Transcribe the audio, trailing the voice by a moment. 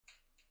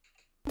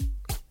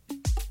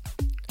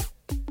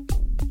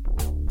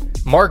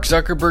Mark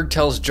Zuckerberg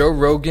tells Joe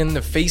Rogan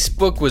the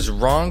Facebook was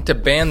wrong to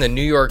ban the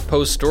New York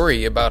Post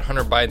story about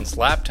Hunter Biden's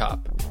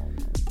laptop.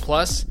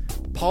 Plus,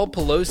 Paul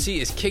Pelosi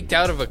is kicked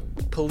out of a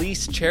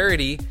police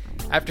charity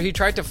after he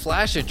tried to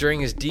flash it during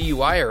his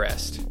DUI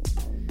arrest.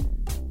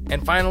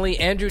 And finally,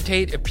 Andrew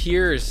Tate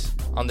appears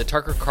on the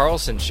Tucker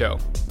Carlson show.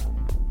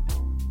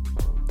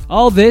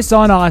 All this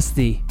on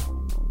Austie.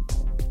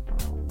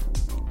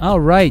 All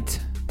right.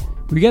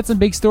 We got some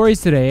big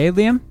stories today, eh,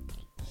 Liam?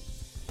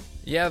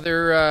 Yeah,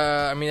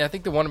 I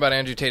think the one about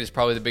Andrew Tate is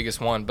probably the biggest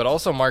one, but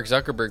also Mark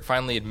Zuckerberg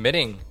finally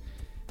admitting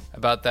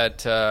about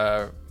that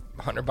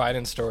Hunter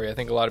Biden story. I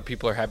think a lot of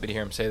people are happy to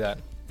hear him say that.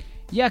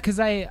 Yeah, because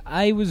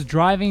I was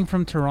driving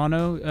from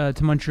Toronto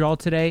to Montreal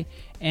today,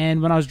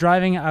 and when I was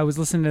driving, I was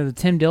listening to the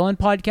Tim Dillon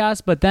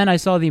podcast, but then I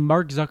saw the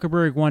Mark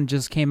Zuckerberg one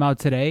just came out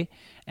today,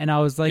 and I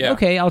was like,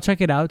 okay, I'll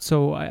check it out.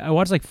 So I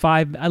watched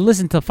I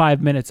listened to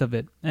 5 minutes of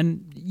it,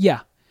 and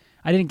yeah,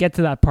 I didn't get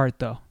to that part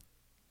though.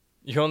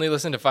 You only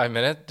listened to 5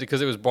 minutes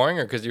because it was boring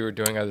or because you were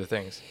doing other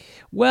things?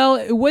 Well,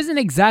 it wasn't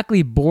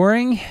exactly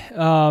boring.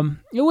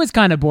 It was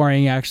kind of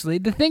boring, actually.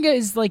 The thing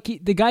is,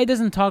 the guy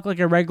doesn't talk like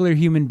a regular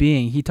human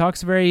being. He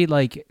talks very,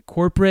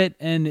 corporate,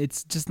 and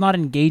it's just not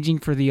engaging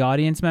for the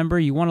audience member.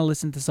 You want to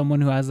listen to someone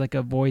who has, a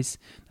voice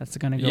that's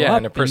going to go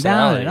up and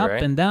down and up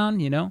and down,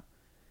 you know?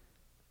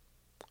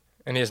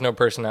 And he has no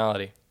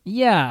personality.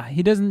 Yeah,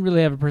 he doesn't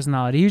really have a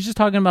personality. He was just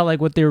talking about,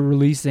 what they were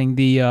releasing,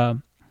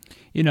 the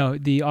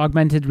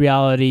augmented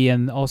reality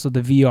and also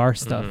the VR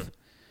stuff. Mm-hmm.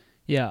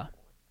 Yeah.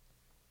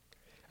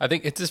 I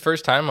think it's his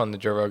first time on the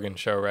Joe Rogan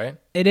show, right?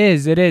 It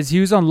is. He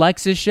was on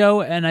Lex's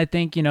show, and I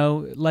think,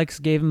 Lex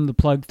gave him the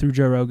plug through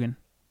Joe Rogan.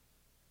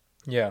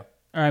 Yeah.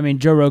 Or,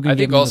 Joe Rogan I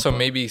think also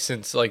maybe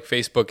since,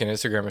 Facebook and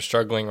Instagram are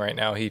struggling right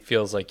now, he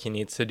feels like he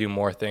needs to do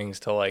more things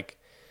to,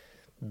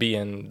 be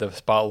in the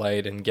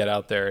spotlight and get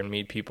out there and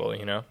meet people,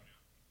 you know?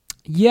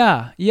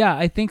 Yeah,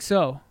 I think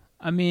so.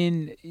 I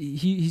mean,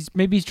 he's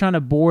trying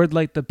to board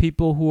the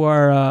people who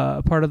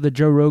are part of the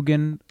Joe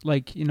Rogan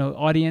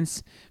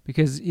audience,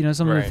 because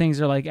some of the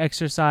things are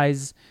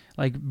exercise,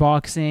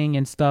 boxing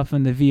and stuff,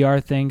 and the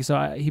VR thing.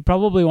 So he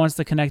probably wants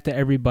to connect to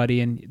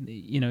everybody, and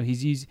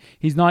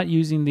he's not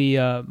using the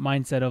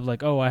mindset of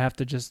I have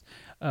to just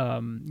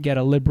get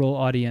a liberal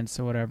audience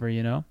or whatever,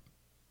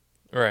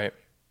 Right.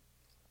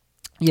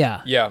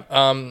 Yeah.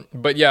 Yeah.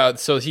 But yeah,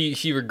 so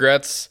he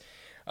regrets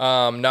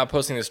not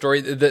posting the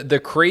story. The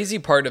crazy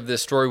part of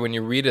this story when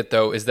you read it,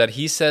 though, is that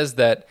he says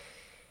that,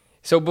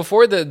 so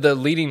before the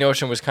leading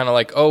notion was kind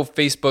of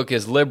Facebook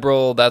is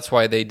liberal, that's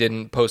why they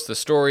didn't post the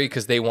story,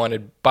 because they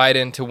wanted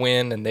Biden to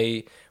win and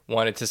they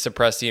wanted to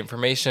suppress the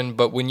information.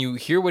 But when you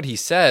hear what he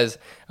says,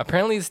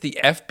 apparently it's the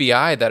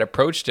FBI that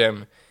approached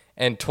him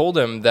and told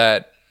him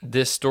that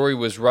this story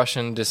was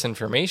Russian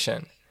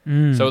disinformation.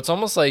 So it's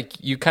almost like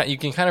you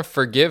can kind of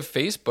forgive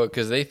Facebook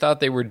because they thought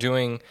they were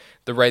doing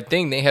the right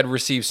thing. They had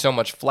received so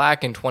much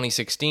flack in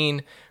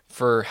 2016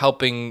 for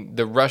helping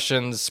the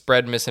Russians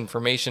spread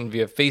misinformation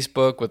via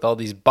Facebook with all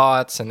these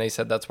bots, and they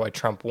said that's why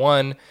Trump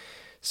won.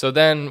 So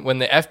then when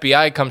the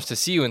FBI comes to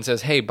see you and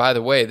says, hey, by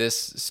the way, this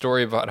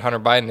story about Hunter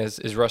Biden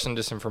is Russian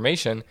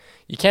disinformation,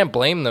 you can't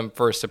blame them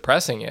for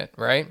suppressing it,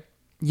 right?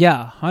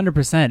 Yeah,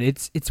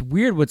 100%. It's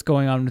weird what's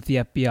going on with the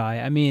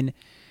FBI. I mean...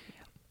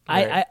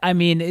 Right. I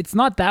mean, it's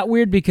not that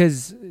weird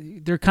because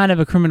they're kind of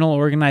a criminal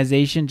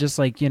organization, just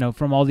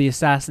from all the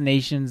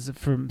assassinations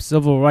from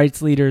civil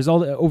rights leaders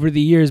over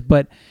the years.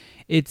 But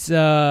it's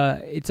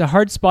a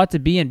hard spot to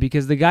be in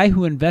because the guy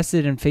who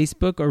invested in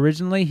Facebook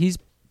originally, he's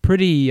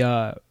pretty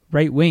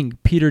right wing.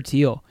 Peter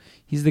Thiel.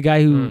 He's the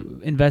guy who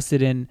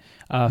invested in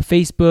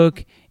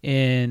Facebook,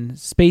 in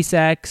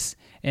SpaceX,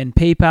 and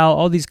PayPal,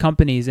 all these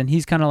companies, and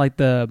he's kind of like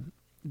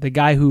the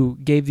guy who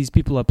gave these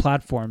people a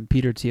platform,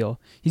 Peter Thiel.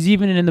 He's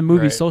even in the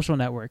movie Social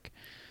Network.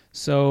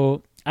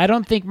 So I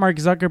don't think Mark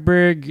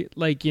Zuckerberg,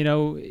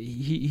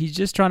 he's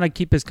just trying to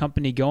keep his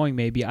company going,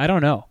 maybe. I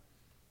don't know.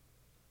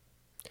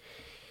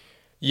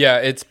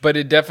 Yeah, but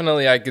it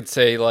definitely, I could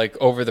say,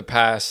 over the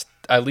past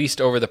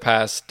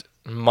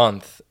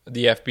month,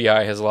 the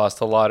FBI has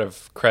lost a lot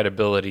of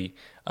credibility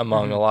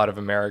among a lot of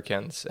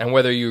Americans. And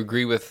whether you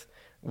agree with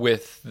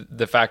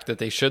the fact that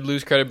they should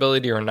lose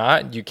credibility or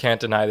not, you can't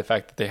deny the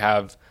fact that they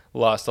have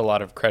lost a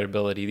lot of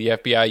credibility. The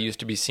FBI used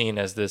to be seen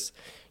as this,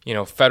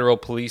 federal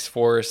police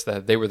force,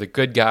 that they were the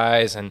good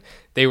guys and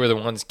they were the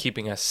ones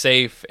keeping us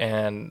safe,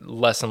 and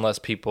less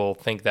people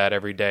think that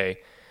every day,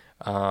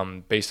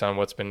 based on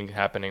what's been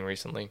happening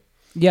recently.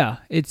 Yeah,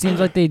 it seems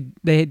like they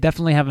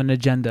definitely have an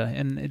agenda,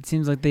 and it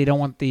seems like they don't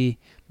want the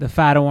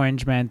fat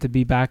orange man to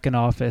be back in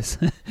office.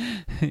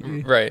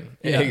 Right,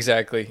 yeah.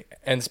 Exactly.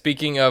 And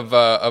speaking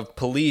of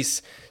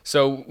police,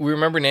 so we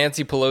remember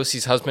Nancy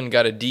Pelosi's husband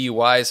got a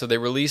DUI, so they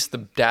released the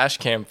dash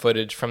cam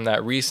footage from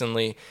that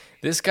recently.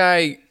 This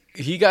guy,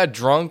 he got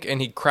drunk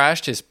and he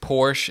crashed his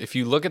Porsche. If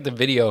you look at the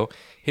video,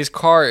 his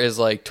car is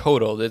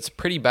totaled. It's a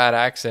pretty bad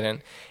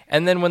accident.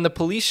 And then when the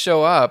police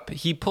show up,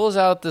 he pulls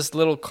out this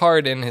little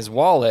card in his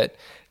wallet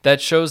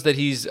that shows that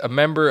he's a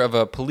member of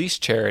a police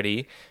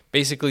charity,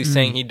 basically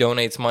saying he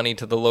donates money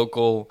to the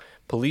local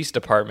police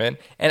department.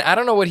 And I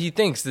don't know what he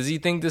thinks. Does he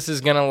think this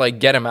is gonna like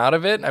get him out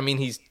of it? I mean,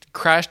 he's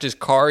crashed his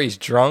car, he's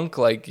drunk,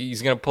 like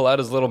he's gonna pull out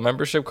his little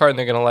membership card and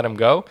they're gonna let him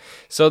go.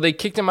 So they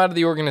kicked him out of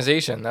the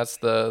organization. That's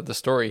the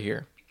story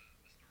here.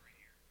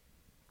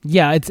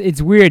 Yeah,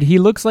 it's weird. He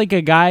looks like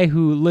a guy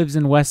who lives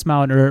in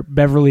Westmount or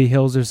Beverly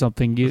Hills or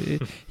something.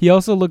 He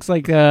also looks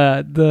like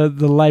the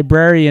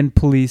librarian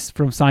police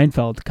from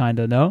Seinfeld, kind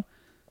of, no?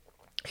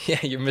 Yeah,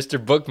 you're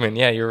Mr. Bookman.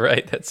 Yeah, you're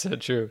right. That's so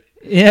true.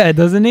 Yeah,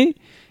 doesn't he?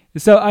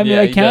 So I mean,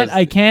 Yeah,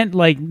 I can't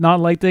like not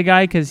like the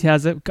guy because he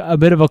has a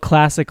bit of a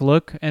classic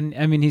look, and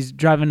I mean he's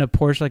driving a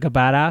Porsche like a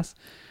badass.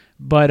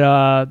 But,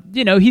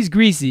 he's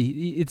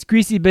greasy. It's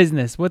greasy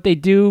business. What they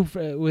do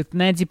with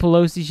Nancy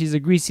Pelosi, she's a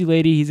greasy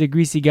lady. He's a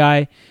greasy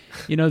guy.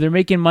 They're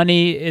making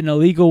money in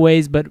illegal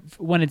ways, but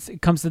when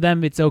it comes to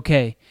them, it's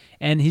okay.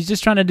 And he's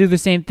just trying to do the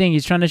same thing.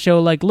 He's trying to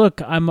show, like,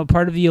 look, I'm a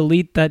part of the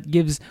elite that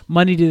gives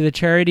money to the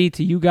charity,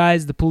 to you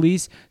guys, the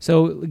police.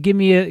 So give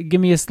me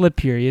a slip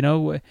here,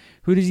 Who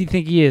does he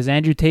think he is?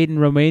 Andrew Tate in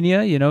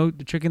Romania,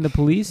 tricking the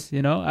police?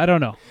 I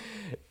don't know.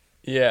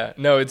 Yeah,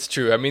 no, it's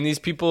true. I mean, these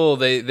people,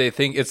 they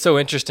think it's so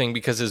interesting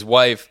because his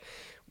wife,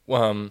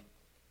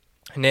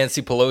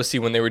 Nancy Pelosi,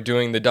 when they were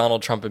doing the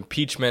Donald Trump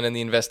impeachment and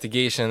the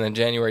investigation and then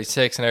January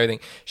 6th and everything,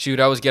 she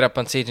would always get up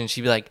on stage and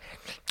she'd be like,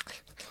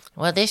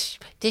 well, this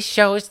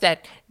shows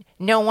that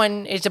no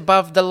one is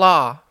above the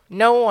law.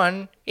 No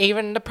one,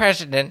 even the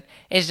president,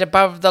 is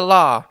above the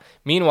law.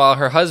 Meanwhile,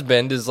 her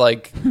husband is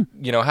like,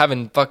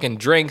 having fucking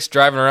drinks,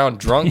 driving around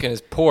drunk in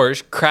his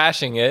Porsche,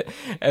 crashing it,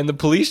 and the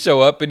police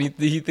show up and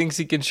he thinks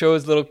he can show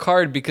his little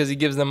card because he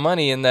gives them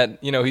money and that,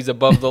 he's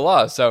above the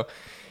law. So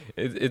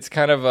it's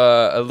kind of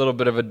a little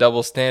bit of a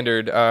double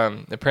standard.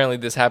 Apparently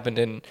this happened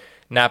in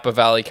Napa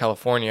Valley,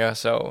 California,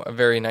 so a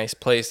very nice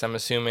place, I'm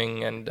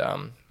assuming, and,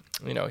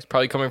 he's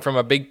probably coming from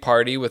a big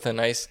party with a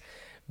nice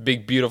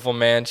big beautiful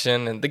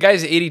mansion, and the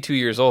guy's 82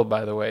 years old,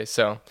 by the way.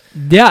 So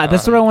yeah,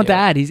 that's what I want to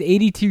add. He's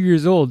 82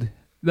 years old.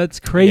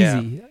 That's crazy.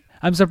 Yeah.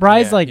 I'm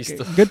surprised.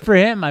 Good for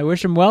him. I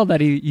wish him well that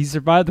he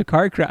survived the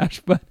car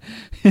crash, but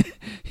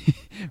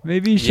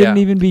maybe he shouldn't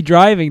even be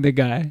driving, the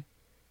guy.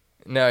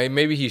 No,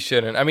 maybe he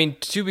shouldn't. I mean,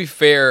 to be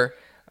fair,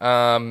 he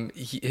blew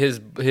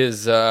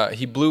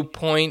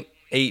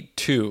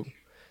 .82,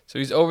 so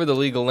he's over the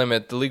legal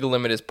limit. The legal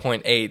limit is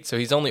 .8, so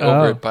he's only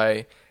over it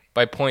by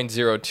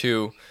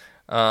 .02.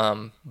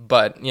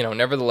 But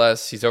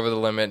nevertheless, he's over the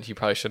limit. He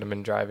probably should have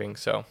been driving.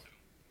 So,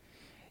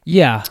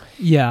 yeah.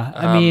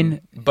 I mean,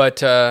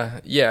 but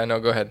no,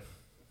 go ahead.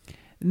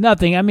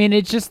 Nothing. I mean,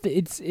 it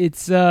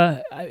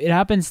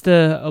happens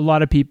to a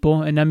lot of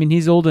people, and I mean,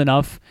 he's old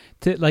enough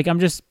to like.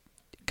 I'm just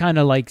kind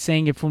of like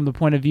saying it from the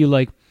point of view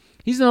like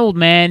he's an old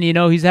man.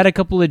 He's had a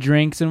couple of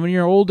drinks, and when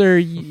you're older,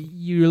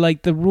 you're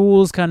like the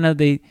rules kind of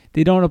they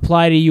don't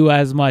apply to you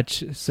as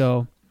much.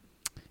 So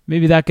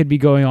maybe that could be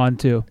going on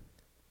too.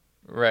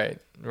 Right.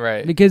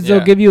 Because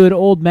they'll give you an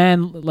old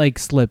man like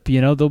slip,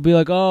 They'll be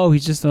like, "Oh,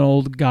 he's just an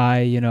old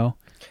guy,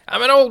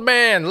 I'm an old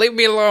man. Leave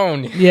me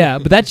alone." Yeah,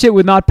 but that shit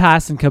would not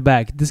pass in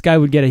Quebec. This guy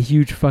would get a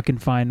huge fucking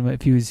fine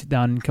if he was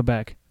down in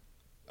Quebec.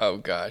 Oh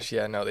gosh,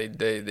 yeah, no,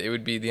 it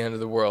would be the end of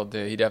the world.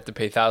 He'd have to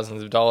pay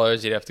thousands of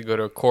dollars. He'd have to go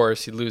to a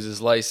course. He'd lose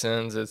his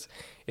license.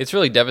 It's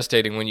really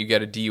devastating when you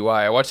get a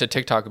DUI. I watched a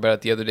TikTok about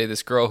it the other day.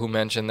 This girl who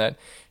mentioned that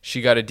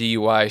she got a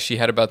DUI. She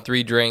had about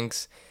 3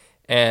 drinks.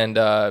 And,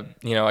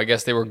 I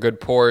guess they were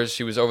good pours.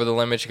 She was over the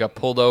limit. She got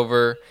pulled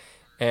over.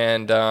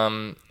 And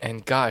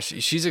gosh,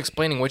 she's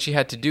explaining what she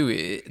had to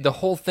do. The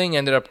whole thing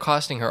ended up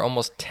costing her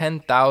almost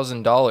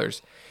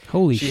 $10,000.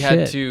 Holy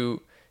shit.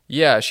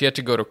 She had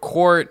to go to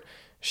court.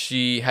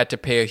 She had to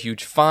pay a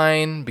huge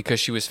fine because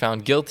she was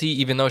found guilty,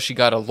 even though she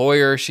got a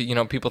lawyer.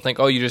 People think,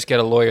 oh, you just get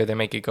a lawyer, they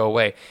make it go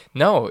away.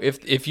 No,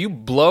 if you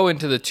blow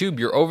into the tube,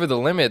 you're over the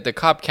limit, the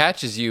cop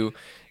catches you.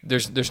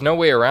 There's no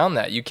way around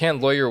that. You can't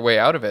lawyer your way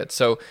out of it.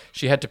 So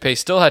she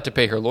still had to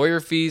pay her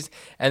lawyer fees,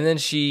 and then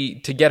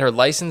to get her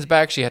license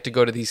back, she had to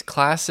go to these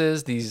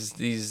classes,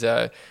 these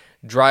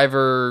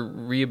driver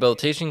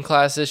rehabilitation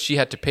classes. She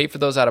had to pay for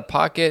those out of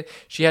pocket.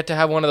 She had to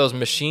have one of those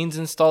machines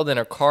installed in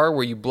her car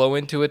where you blow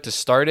into it to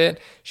start it.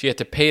 She had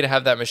to pay to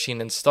have that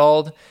machine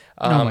installed.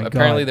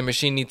 Apparently the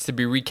machine needs to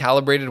be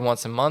recalibrated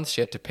once a month.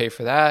 She had to pay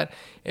for that.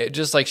 It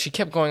just like she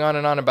kept going on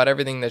and on about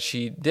everything that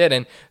she did.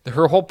 And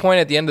her whole point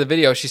at the end of the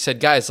video, she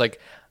said, guys,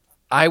 like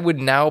I would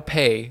now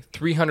pay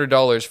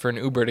 $300 for an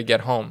Uber to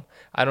get home.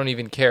 I don't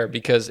even care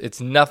because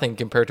it's nothing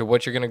compared to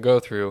what you're going to go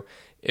through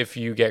if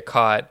you get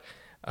caught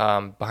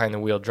behind the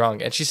wheel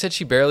drunk. And she said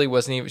she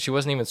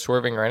wasn't even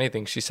swerving or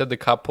anything. She said the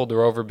cop pulled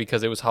her over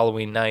because it was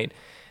Halloween night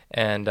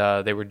and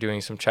they were doing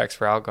some checks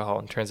for alcohol,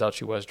 and turns out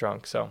she was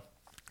drunk. So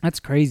that's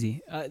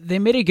crazy. They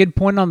made a good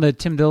point on the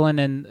Tim Dillon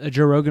and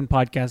Joe Rogan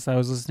podcast I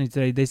was listening to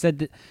today. They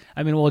said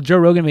Joe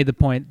Rogan made the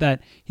point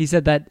that he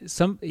said that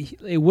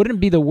it wouldn't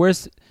be the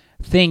worst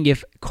thing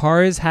if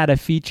cars had a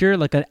feature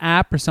like an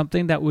app or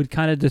something that would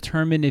kind of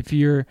determine if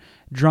you're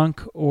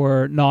drunk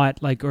or not,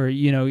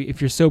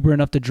 if you're sober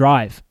enough to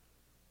drive.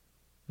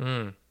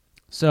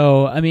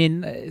 So,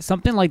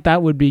 something like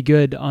that would be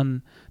good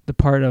on the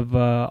part of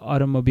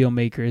automobile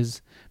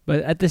makers.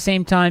 But at the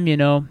same time,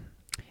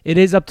 it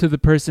is up to the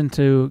person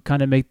to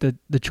kind of make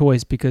the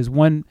choice, because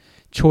one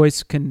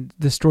choice can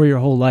destroy your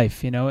whole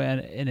life,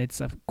 and it's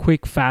a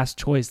quick, fast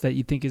choice that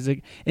you think is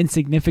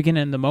insignificant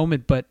in the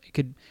moment, but it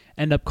could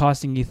end up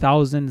costing you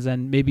thousands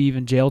and maybe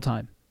even jail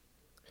time.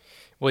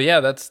 Well, yeah,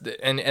 that's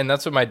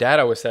what my dad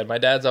always said. My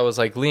dad's always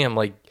like, Liam,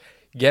 like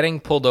getting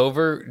pulled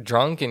over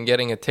drunk and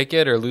getting a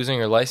ticket or losing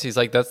your license, he's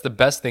like, that's the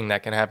best thing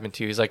that can happen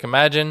to you. He's like,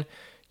 imagine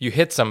you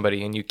hit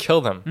somebody and you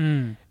kill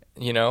them.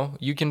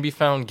 You can be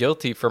found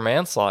guilty for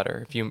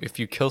manslaughter. If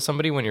you kill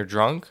somebody when you're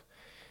drunk,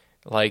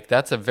 like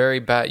that's a very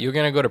bad, you're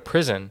going to go to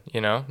prison,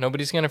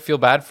 Nobody's going to feel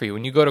bad for you.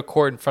 When you go to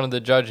court in front of the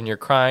judge and you're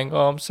crying,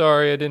 oh, I'm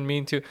sorry, I didn't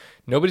mean to.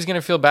 Nobody's going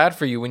to feel bad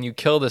for you when you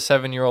killed a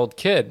 7-year-old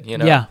kid,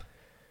 Yeah,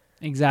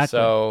 exactly.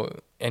 So,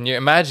 and you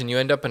imagine you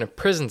end up in a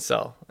prison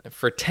cell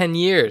for 10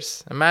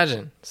 years.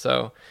 Imagine.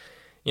 So,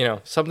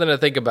 something to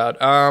think about.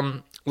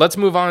 Let's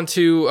move on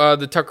to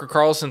the Tucker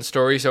Carlson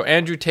story. So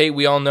Andrew Tate,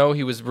 we all know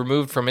he was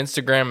removed from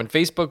Instagram and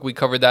Facebook. We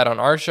covered that on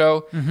our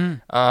show.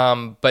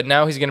 But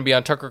now he's going to be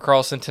on Tucker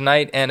Carlson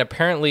tonight. And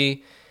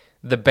apparently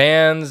the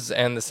bans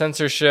and the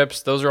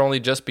censorships, those are only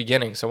just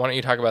beginning. So why don't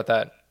you talk about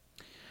that?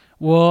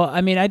 Well,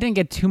 I mean, I didn't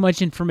get too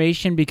much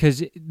information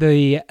because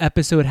the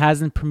episode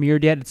hasn't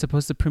premiered yet. It's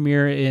supposed to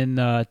premiere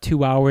in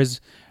 2 hours.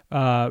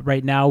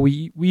 Right now,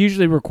 we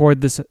usually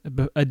record this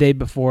a day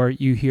before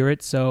you hear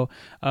it, so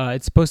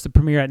it's supposed to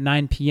premiere at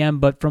 9 p.m.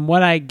 But from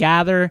what I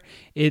gather,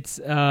 it's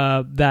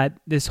that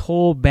this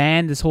whole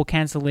ban, this whole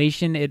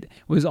cancellation, it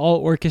was all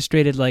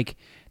orchestrated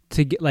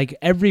to get,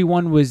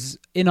 everyone was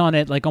in on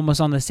it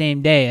almost on the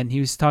same day. And he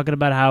was talking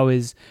about how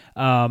his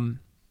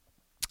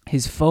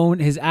phone,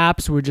 his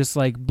apps were just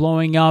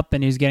blowing up,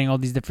 and he was getting all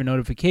these different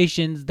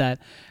notifications that,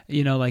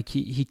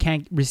 he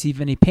can't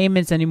receive any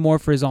payments anymore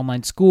for his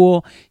online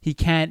school. He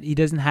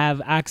doesn't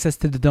have access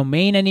to the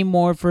domain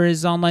anymore for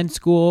his online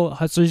school,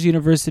 Hustlers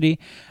University.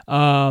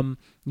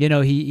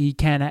 He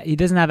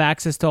doesn't have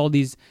access to all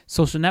these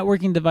social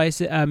networking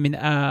devices,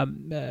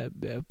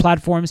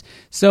 platforms.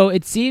 So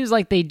it seems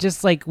like they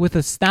just with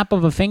a snap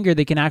of a finger,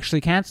 they can actually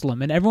cancel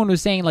him. And everyone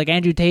was saying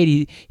Andrew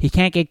Tate, he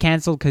can't get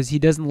canceled because he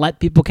doesn't let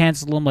people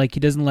cancel him.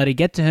 He doesn't let it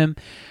get to him.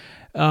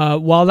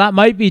 While that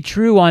might be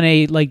true on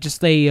a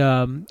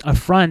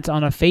front,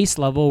 on a face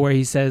level, where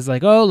he says I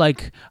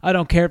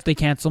don't care if they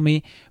cancel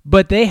me,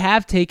 but they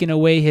have taken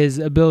away his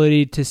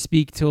ability to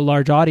speak to a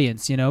large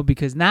audience,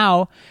 because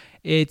now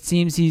it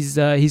seems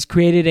he's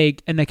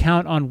created an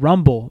account on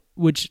Rumble,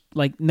 which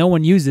no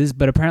one uses,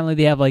 but apparently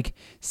they have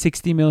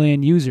 60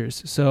 million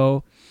users.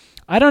 So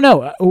I don't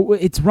know.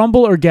 It's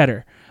Rumble or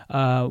Getter,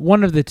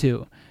 one of the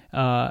two.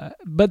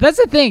 But that's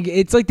the thing.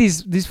 It's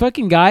these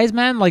fucking guys,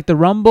 man. The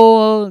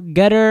Rumble,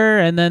 Getter,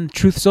 and then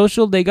Truth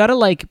Social. They gotta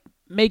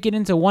make it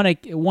into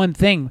one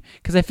thing.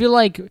 Because I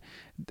feel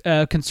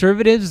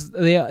conservatives,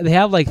 they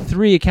have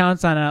 3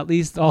 accounts on at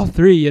least all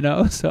 3,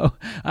 So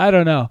I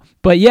don't know,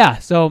 but yeah,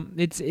 so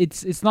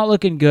it's not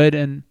looking good,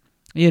 and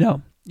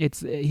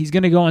he's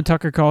gonna go on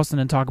Tucker Carlson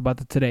and talk about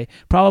that today,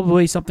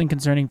 probably something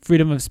concerning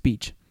freedom of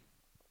speech.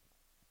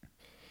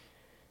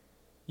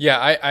 Yeah,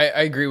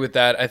 I agree with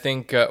that. I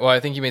think I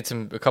think you made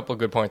a couple of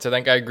good points. I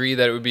agree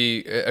that it would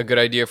be a good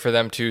idea for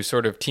them to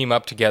sort of team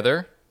up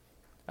together.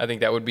 I think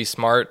that would be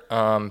smart,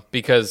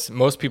 because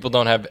most people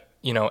don't have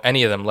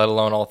any of them, let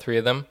alone all 3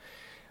 of them.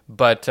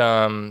 But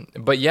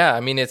yeah, I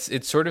mean,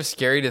 it's sort of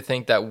scary to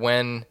think that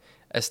when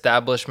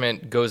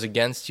establishment goes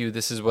against you,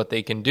 this is what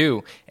they can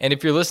do. And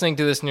if you're listening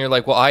to this and you're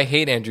like, well, I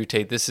hate Andrew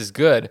Tate, this is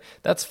good,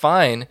 that's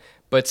fine.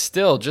 But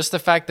still, just the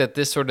fact that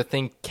this sort of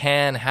thing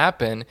can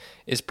happen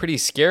is pretty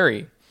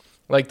scary.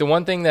 The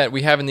one thing that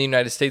we have in the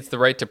United States, the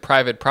right to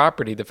private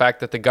property, the fact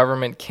that the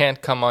government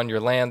can't come on your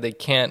land, they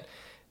can't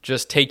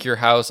just take your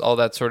house, all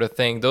that sort of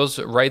thing. Those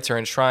rights are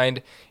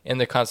enshrined in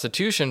the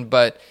Constitution,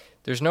 but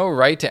there's no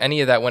right to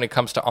any of that when it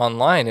comes to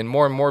online. And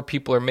more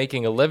people are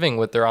making a living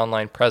with their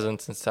online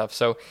presence and stuff.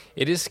 So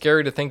it is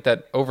scary to think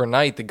that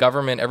overnight the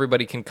government,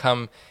 everybody can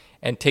come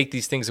and take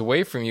these things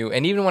away from you.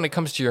 And even when it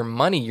comes to your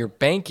money, your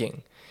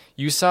banking,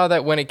 you saw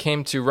that when it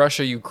came to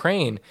Russia,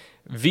 Ukraine,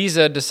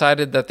 Visa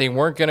decided that they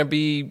weren't going to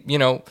be,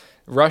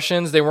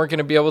 Russians, they weren't going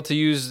to be able to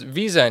use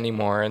Visa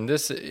anymore. And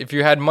this, if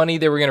you had money,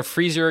 they were going to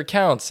freeze your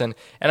accounts. And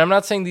I'm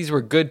not saying these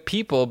were good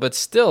people, but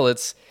still,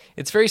 it's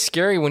very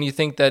scary when you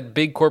think that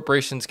big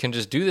corporations can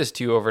just do this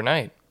to you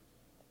overnight.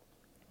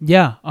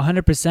 Yeah,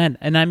 100%.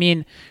 And I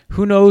mean,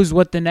 who knows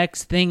what the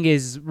next thing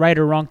is right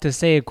or wrong to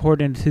say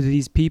according to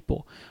these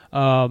people.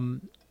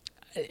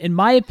 In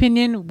my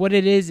opinion, what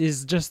it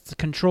is just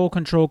control.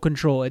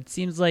 It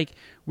seems like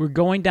we're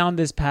going down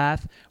this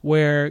path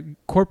where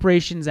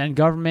corporations and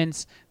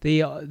governments,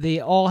 they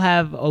all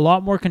have a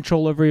lot more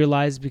control over your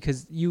lives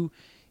because you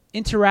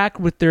interact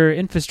with their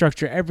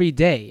infrastructure every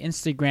day.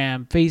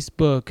 Instagram,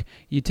 Facebook,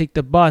 you take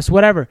the bus,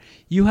 whatever.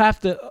 You have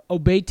to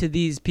obey to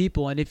these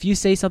people. And if you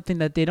say something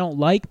that they don't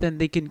like, then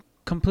they can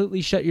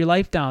completely shut your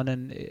life down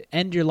and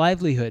end your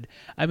livelihood.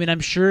 I mean, I'm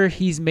sure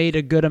he's made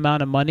a good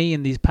amount of money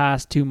in these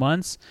past 2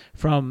 months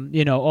from,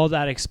 all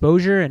that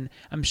exposure. And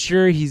I'm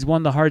sure he's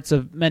won the hearts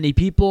of many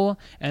people.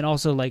 And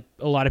also, like,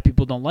 a lot of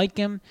people don't like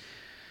him.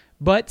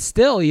 But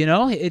still,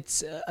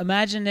 it's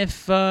imagine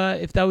if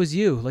that was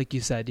you, like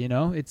you said,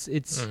 it's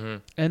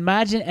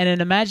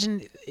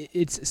imagine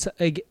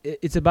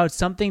it's about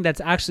something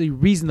that's actually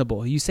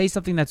reasonable. You say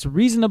something that's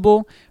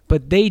reasonable,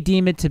 but they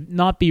deem it to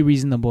not be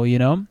reasonable,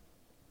 Well,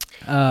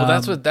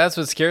 that's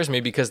what scares me,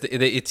 because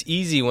it's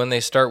easy when they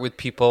start with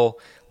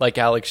people like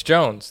Alex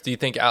Jones. Do you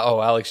think,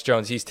 Alex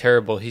Jones, he's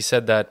terrible. He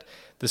said that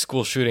the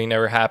school shooting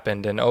never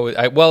happened, and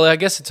I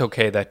guess it's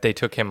okay that they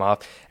took him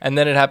off. And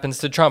then it happens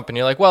to Trump, and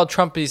you're like, well,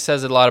 Trump, he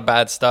says a lot of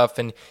bad stuff,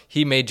 and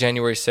he made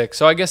January 6th,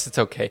 so I guess it's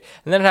okay.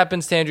 And then it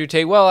happens to Andrew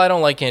Tate. Well, I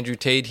don't like Andrew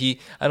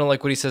Tate. I don't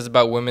like what he says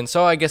about women,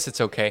 so I guess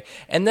it's okay.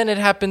 And then it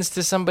happens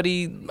to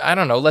somebody, I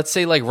don't know, let's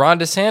say like Ron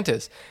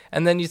DeSantis,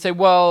 and then you say,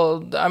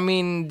 well, I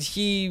mean,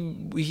 he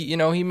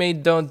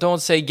made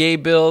don't say gay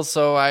bills,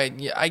 so I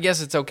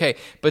guess it's okay.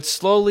 But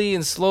slowly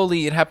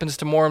it happens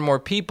to more and more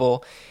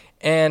people.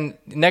 And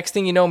next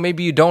thing you know,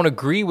 maybe you don't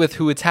agree with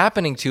who it's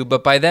happening to,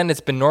 but by then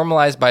it's been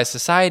normalized by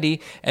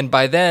society, and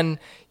by then,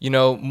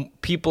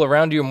 people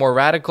around you are more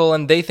radical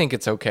and they think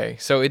it's okay.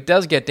 So it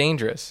does get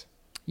dangerous.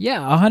 Yeah,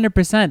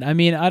 100%. I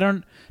mean, I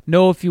don't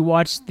know if you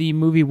watched the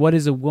movie What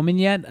is a Woman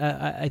yet.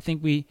 I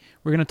think we're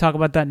going to talk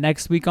about that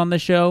next week on the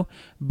show.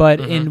 But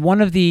in one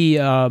of the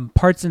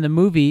parts in the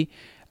movie,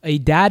 a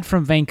dad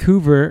from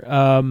Vancouver,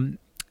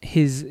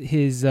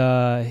 his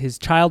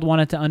child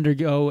wanted to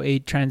undergo a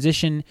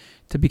transition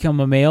to become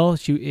a male.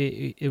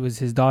 It was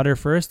his daughter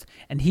first,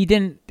 and he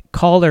didn't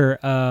call her,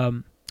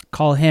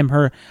 call him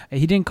her.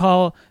 He didn't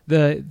call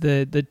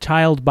the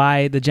child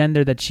by the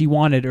gender that she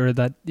wanted, or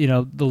that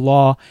the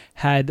law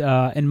had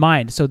in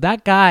mind. So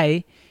that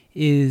guy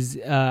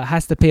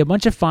has to pay a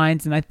bunch of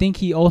fines, and I think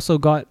he also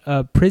got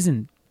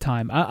prison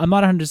time. I'm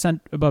not 100%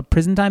 about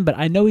prison time, but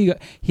I know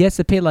he has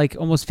to pay like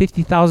almost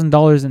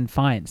 $50,000 in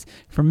fines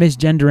for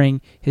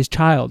misgendering his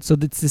child. So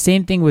it's the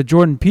same thing with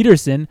Jordan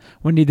Peterson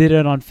when he did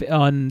it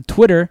on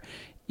Twitter.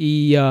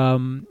 They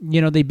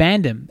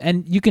banned him.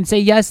 And you can say,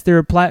 yes, they're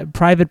a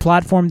private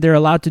platform. They're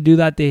allowed to do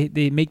that.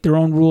 They make their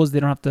own rules.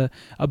 They don't have to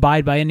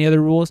abide by any other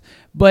rules.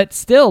 But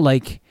still,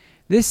 like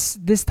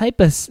this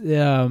type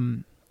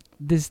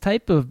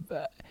of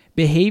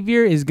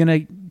behavior is gonna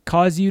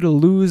cause you to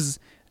lose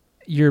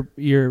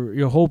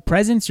your whole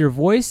presence, your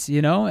voice,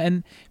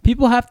 and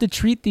people have to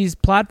treat these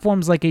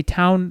platforms like a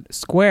town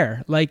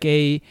square, like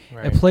a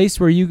place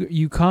where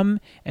you come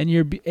and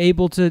you're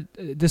able to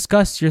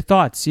discuss your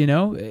thoughts,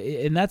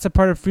 and that's a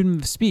part of freedom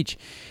of speech.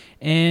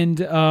 And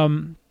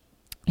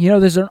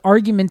there's an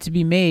argument to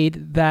be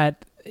made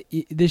that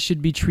this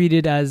should be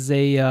treated as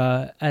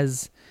a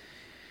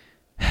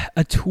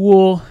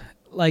tool,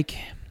 like,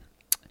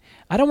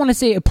 I don't want to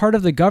say a part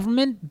of the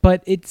government,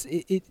 but it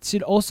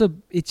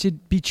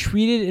should be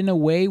treated in a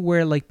way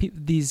where like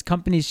these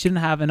companies shouldn't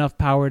have enough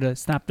power to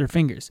snap their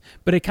fingers.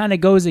 But it kind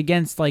of goes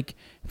against like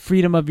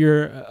freedom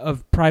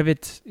of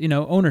private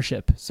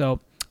ownership.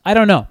 So I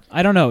don't know.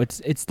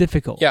 It's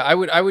difficult. Yeah, I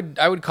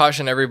would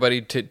caution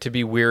everybody to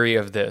be weary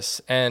of this.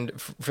 And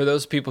for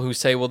those people who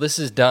say, well, this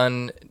is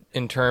done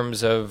in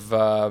terms of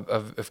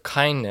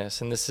kindness,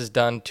 and this is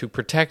done to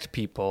protect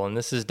people, and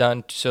this is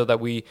done so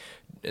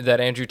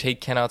that Andrew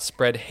Tate cannot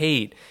spread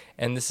hate,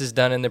 and this is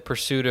done in the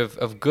pursuit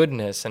of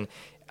goodness. And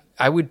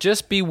I would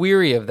just be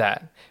weary of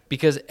that,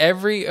 because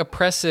every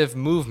oppressive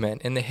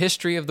movement in the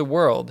history of the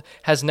world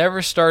has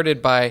never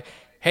started by,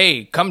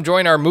 hey, come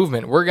join our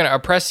movement, we're going to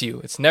oppress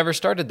you. It's never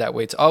started that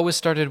way. It's always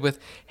started with,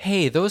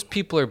 hey, those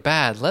people are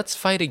bad, let's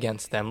fight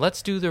against them,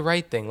 let's do the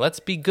right thing, let's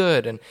be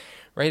good. And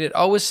right, it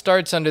always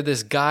starts under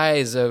this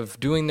guise of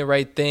doing the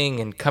right thing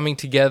and coming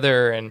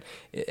together, and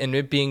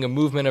it being a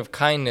movement of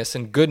kindness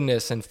and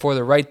goodness and for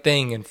the right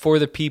thing and for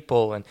the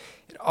people. And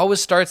it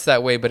always starts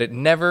that way, but it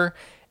never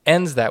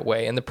ends that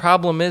way. And the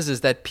problem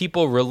is that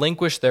people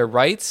relinquish their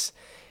rights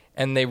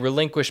and they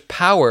relinquish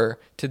power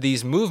to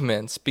these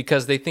movements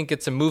because they think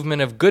it's a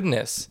movement of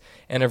goodness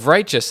and of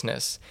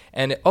righteousness.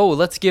 And,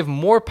 let's give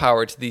more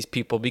power to these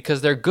people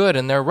because they're good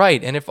and they're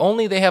right. And if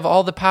only they have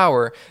all the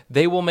power,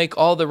 they will make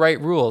all the right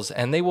rules,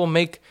 and they will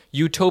make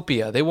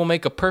utopia. They will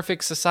make a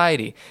perfect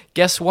society.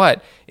 Guess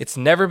what? It's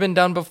never been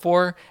done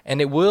before,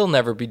 and it will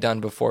never be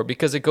done before,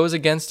 because it goes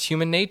against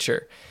human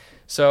nature.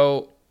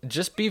 So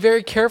just be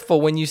very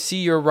careful when you see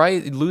your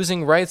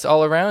losing rights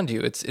all around you.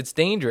 It's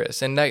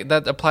dangerous, and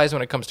that applies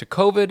when it comes to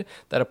COVID.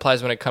 That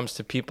applies when it comes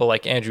to people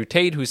like Andrew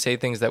Tate who say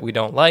things that we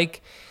don't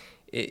like.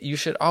 You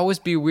should always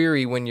be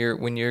weary when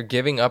you're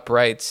giving up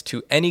rights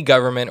to any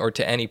government or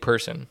to any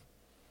person.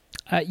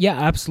 Yeah,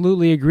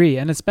 absolutely agree,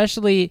 and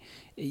especially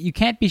you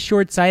can't be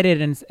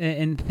short-sighted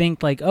and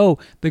think like, oh,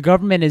 the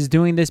government is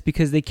doing this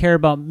because they care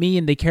about me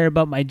and they care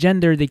about my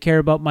gender, they care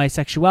about my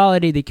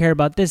sexuality, they care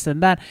about this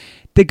and that.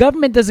 The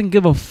government doesn't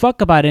give a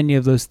fuck about any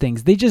of those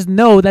things. They just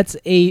know that's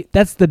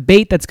the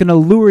bait that's going to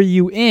lure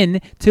you in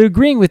to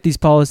agreeing with these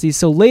policies.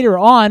 So later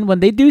on, when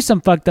they do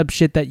some fucked up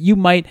shit that you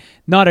might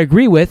not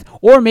agree with,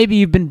 or maybe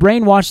you've been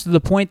brainwashed to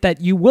the point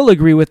that you will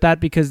agree with that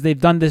because they've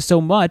done this so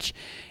much,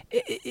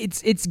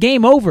 it's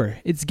game over.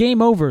 It's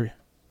game over.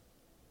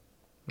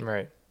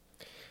 Right.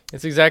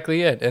 It's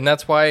exactly it. And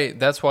that's why,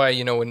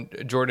 when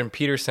Jordan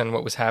Peterson,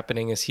 what was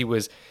happening is he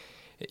was,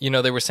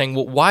 they were saying,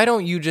 well, why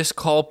don't you just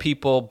call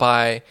people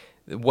by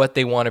what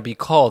they want to be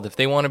called? If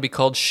they want to be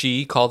called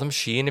she, call them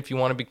she. And if you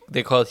want to be,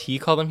 they call it he,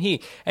 call them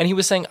he. And he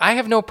was saying, I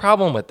have no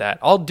problem with that.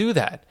 I'll do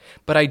that.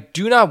 But I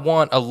do not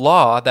want a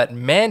law that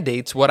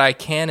mandates what I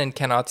can and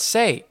cannot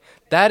say.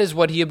 That is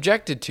what he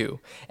objected to.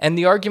 And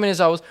the argument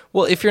is always,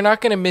 well, if you're not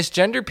going to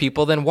misgender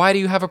people, then why do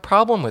you have a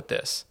problem with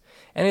this?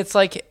 And it's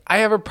like, I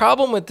have a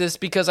problem with this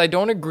because I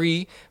don't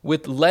agree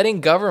with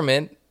letting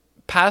government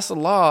pass a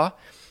law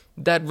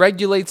that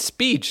regulates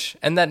speech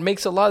and that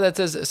makes a law that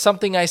says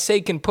something I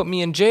say can put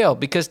me in jail.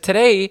 Because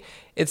today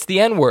it's the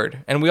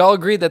N-word, and we all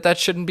agree that that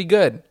shouldn't be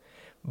good.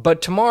 But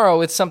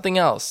tomorrow it's something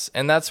else,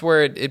 and that's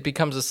where it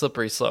becomes a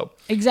slippery slope.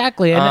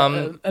 Exactly.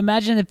 And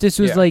imagine if this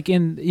was like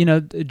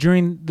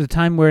during the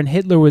time when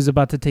Hitler was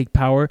about to take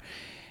power,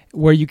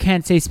 where you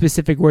can't say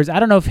specific words. I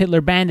don't know if Hitler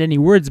banned any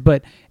words,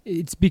 but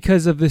it's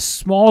because of this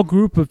small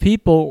group of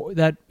people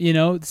that,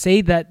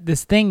 say that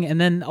this thing, and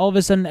then all of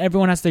a sudden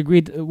everyone has to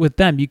agree with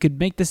them. You could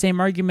make the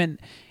same argument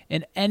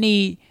in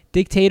any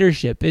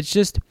dictatorship. They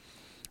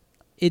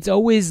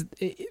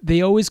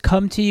always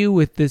come to you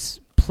with this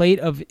plate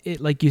of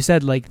it, like you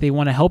said, like they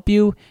want to help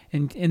you,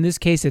 and in this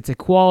case it's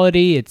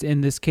equality,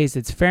 in this case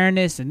it's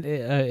fairness, and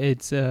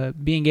it's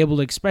being able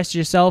to express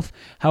yourself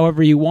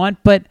however you want.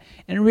 But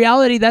in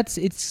reality,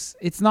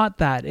 it's not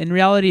that. In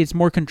reality, it's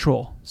more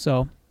control.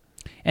 So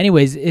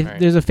anyways,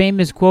 there's a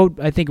famous quote,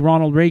 I think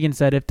Ronald Reagan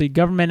said, if the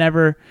government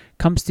ever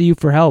comes to you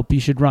for help,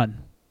 you should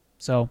run.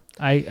 So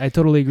I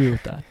totally agree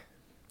with that.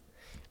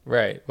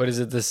 Right. What is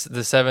it? The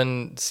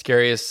 7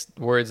 scariest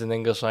words in the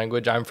English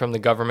language. I'm from the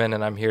government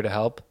and I'm here to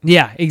help.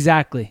 Yeah,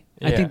 exactly.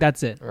 Yeah. I think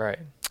that's it. Right.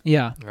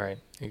 Yeah. Right.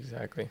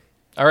 Exactly.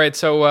 All right.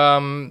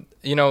 So,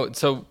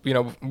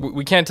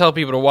 we can't tell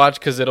people to watch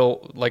because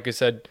it'll, like you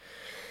said,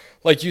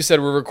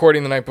 we're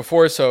recording the night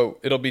before, so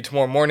it'll be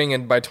tomorrow morning.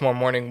 And by tomorrow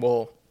morning,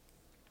 we'll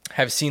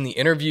have seen the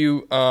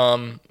interview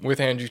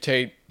with Andrew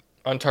Tate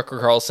on Tucker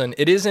Carlson.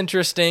 It is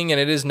interesting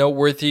and it is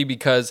noteworthy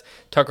because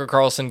Tucker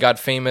Carlson got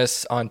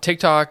famous on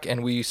TikTok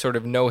and we sort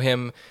of know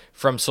him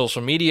from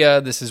social media.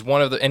 This is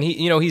one of the, and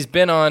he's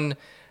been on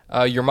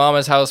Your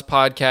Mama's House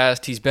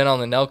podcast. He's been on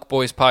the Nelk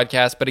Boys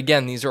podcast. But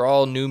again, these are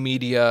all new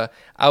media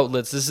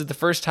outlets. This is the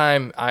first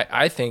time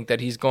I think that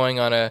he's going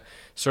on a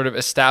sort of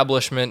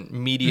establishment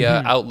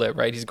media outlet,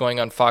 right? He's going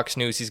on Fox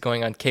News. He's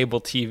going on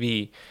cable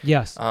TV.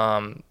 Yes.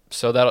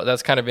 So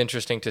that's kind of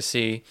interesting to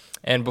see.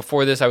 And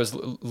before this, I was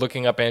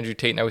looking up Andrew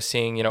Tate, and I was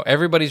seeing,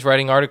 everybody's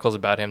writing articles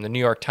about him. The New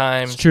York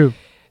Times. It's true.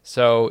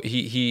 So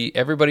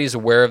everybody's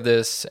aware of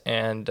this,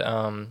 and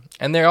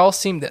they all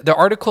seem, the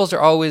articles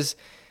are always,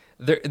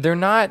 they're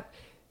not.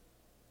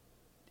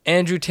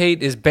 Andrew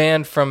Tate is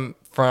banned from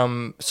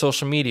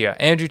social media.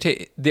 Andrew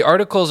Tate. The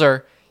articles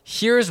are,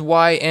 here's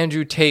why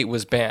Andrew Tate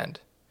was banned,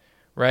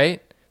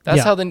 right?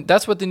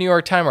 That's what the New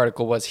York Times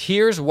article was.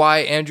 Here's why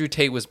Andrew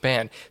Tate was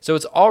banned. So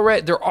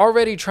they're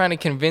already trying to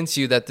convince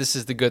you that this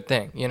is the good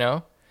thing,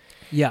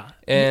 Yeah.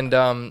 And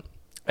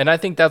I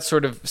think that's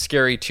sort of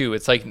scary too.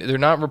 It's like they're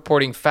not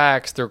reporting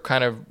facts; they're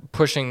kind of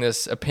pushing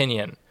this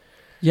opinion.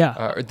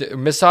 Yeah. The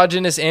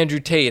misogynist Andrew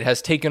Tate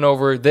has taken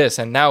over this,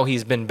 and now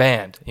he's been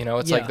banned.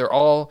 It's like they're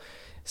all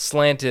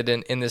slanted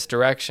in this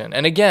direction.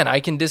 And again,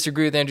 I can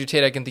disagree with Andrew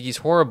Tate. I can think he's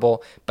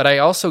horrible, but I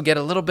also get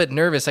a little bit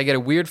nervous. I get a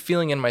weird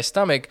feeling in my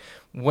stomach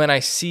when I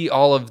see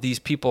all of these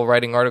people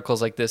writing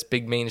articles like this,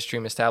 big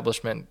mainstream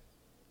establishment.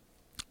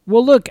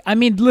 Well, look, I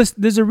mean,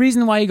 there's a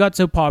reason why he got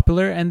so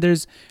popular, and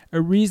there's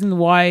a reason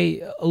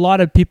why a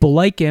lot of people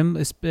like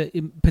him,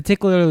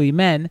 particularly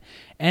men.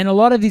 And a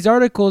lot of these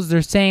articles,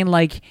 they're saying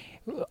like,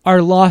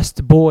 our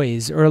lost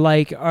boys, or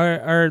like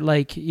our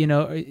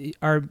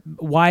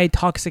why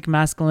toxic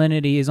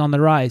masculinity is on the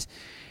rise.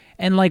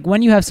 And like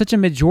when you have such a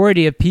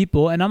majority of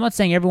people, and I'm not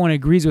saying everyone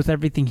agrees with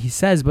everything he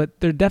says, but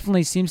there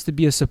definitely seems to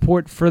be a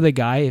support for the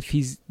guy if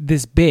he's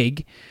this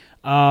big.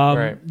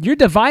 Right. You're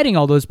dividing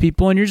all those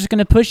people, and you're just going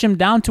to push him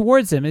down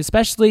towards him,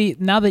 especially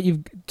now that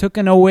you've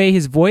taken away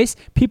his voice.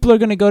 People are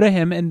going to go to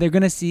him, and they're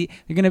going to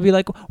be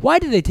like, why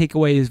did they take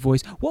away his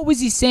voice? What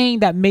was he saying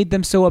that made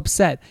them so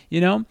upset?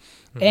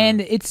 Mm-hmm.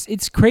 And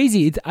it's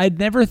crazy. I'd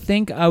never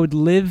think I would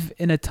live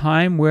in a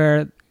time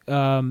where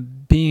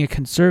being a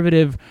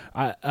conservative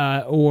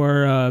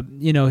or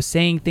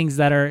saying things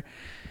that are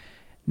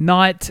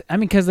not, I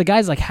mean, because the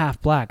guy's like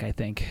half black, I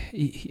think,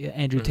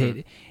 Andrew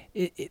Tate.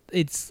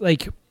 It's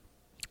like,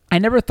 I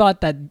never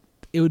thought that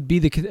it would be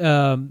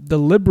the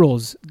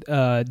liberals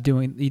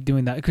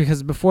doing that,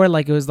 because before,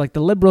 like, it was like the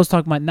liberals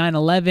talking about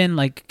 9/11,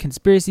 like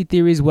conspiracy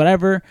theories,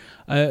 whatever.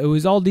 It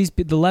was all the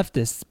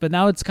leftists, but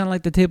now it's kind of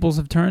like the tables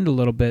have turned a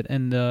little bit,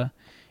 and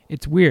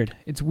it's weird.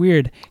 It's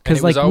weird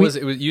because like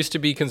it used to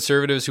be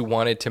conservatives who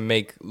wanted to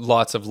make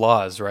lots of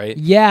laws, right?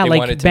 Yeah, they like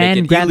wanted to ban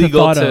make it Grand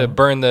illegal Theft Auto. to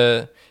burn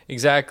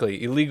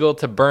illegal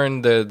to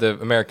burn the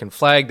American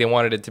flag. They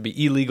wanted it to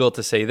be illegal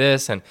to say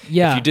this, and if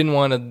you didn't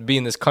want to be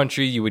in this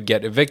country, you would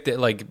get evicted.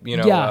 Like, you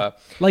know,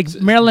 like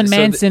Marilyn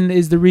Manson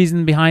is the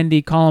reason behind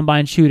the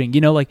Columbine shooting.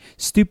 You know, like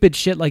stupid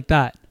shit like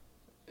that.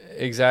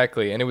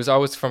 Exactly, and it was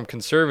always from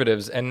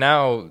conservatives, and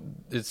now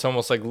it's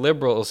almost like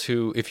liberals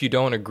who, if you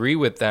don't agree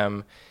with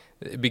them,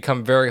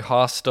 become very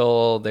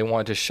hostile. They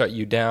want to shut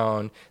you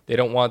down. They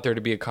don't want there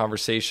to be a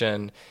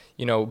conversation.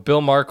 You know, Bill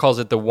Maher calls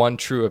it the one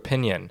true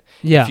opinion.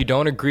 Yeah. If you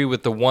don't agree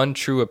with the one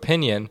true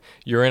opinion,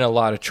 you're in a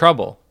lot of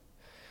trouble.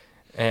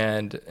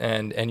 And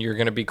you're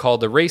going to be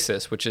called a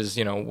racist, which is,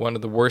 you know, one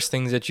of the worst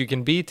things that you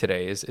can be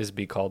today is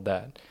be called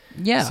that.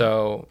 Yeah.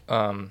 So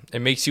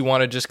it makes you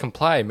want to just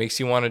comply. It makes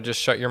you want to just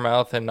shut your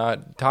mouth and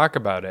not talk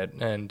about it.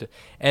 And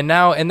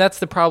that's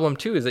the problem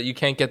too, is that you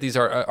can't get these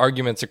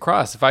arguments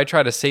across. If I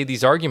try to say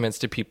these arguments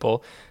to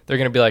people, they're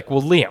going to be like,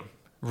 "Well, Liam,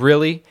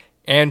 really?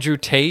 Andrew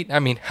Tate? I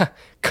mean,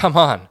 come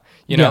on."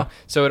 You know,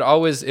 so it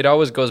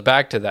always goes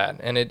back to that,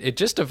 and it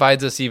just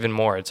divides us even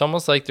more. It's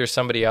almost like there's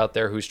somebody out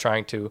there who's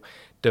trying to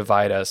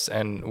divide us,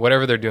 and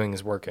whatever they're doing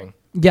is working.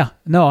 Yeah,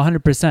 no,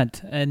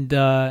 100%. And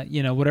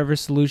you know, whatever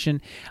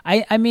solution.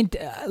 I mean,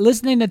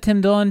 listening to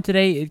Tim Dillon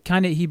today,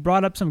 he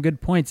brought up some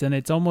good points, and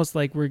it's almost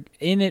like we're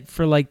in it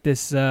for like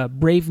this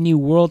Brave New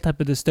World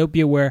type of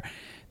dystopia where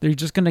they're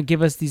just gonna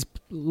give us these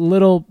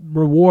little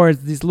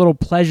rewards, these little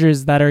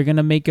pleasures that are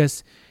gonna make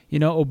us, you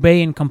know,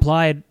 obey and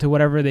comply to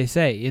whatever they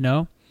say. You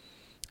know.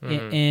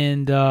 Mm-hmm.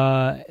 And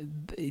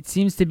it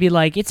seems to be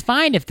like, it's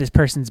fine if this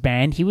person's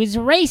banned. He was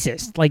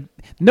racist. Like,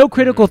 no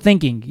critical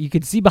thinking. You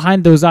could see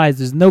behind those eyes,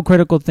 there's no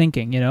critical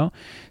thinking, you know?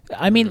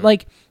 I mean,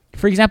 like,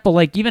 for example,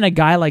 like, even a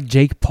guy like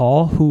Jake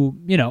Paul, who,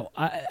 you know,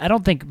 I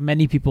don't think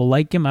many people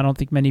like him. I don't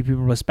think many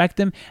people respect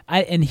him.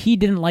 And he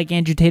didn't like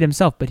Andrew Tate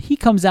himself. But he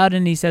comes out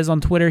and he says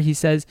on Twitter, he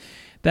says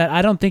that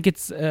I don't think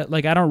it's,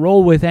 like, I don't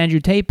roll with Andrew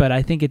Tate, but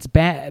I think it's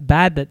bad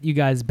that you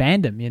guys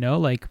banned him, you know?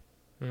 Like,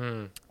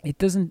 it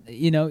doesn't,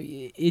 you know,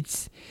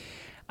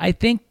 I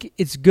think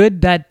it's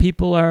good that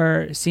people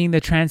are seeing the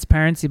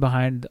transparency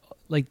behind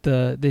like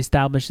the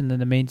establishment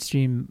and the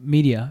mainstream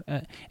media.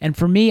 And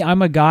for me,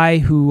 I'm a guy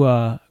who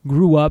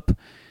grew up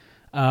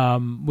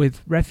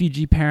with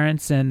refugee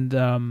parents, and,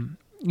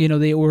 you know,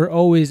 they were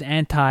always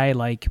anti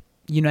like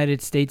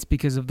United States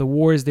because of the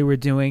wars they were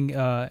doing,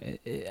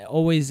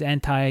 always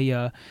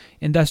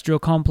anti-industrial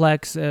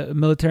complex,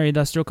 military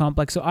industrial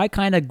complex. So I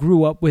kind of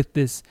grew up with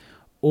this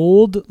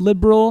old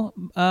liberal,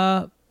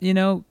 you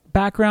know,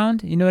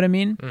 background. You know what I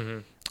mean?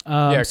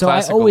 Mm-hmm. So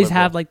I always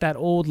have like that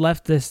old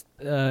leftist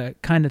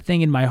kind of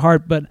thing in my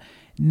heart. But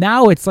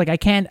now it's like I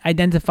can't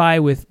identify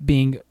with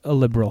being a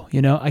liberal.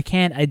 You know, I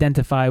can't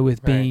identify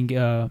with being,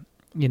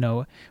 you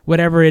know,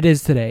 whatever it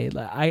is today.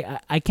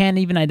 I can't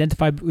even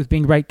identify with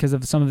being right because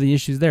of some of the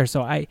issues there.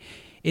 So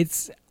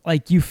it's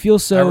like you feel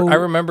so. I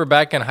remember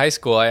back in high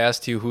school, I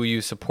asked you who you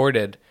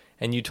supported,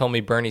 and you told me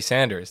Bernie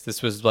Sanders.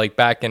 This was like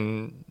back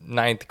in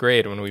 9th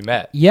grade when we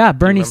met. Yeah,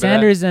 Bernie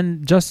Sanders that?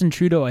 And Justin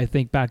Trudeau, I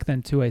think, back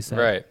then too, I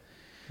said.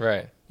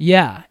 Right.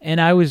 Yeah,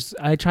 and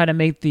I try to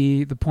make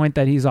the point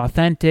that he's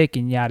authentic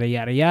and yada,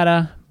 yada,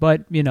 yada.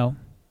 But, you know,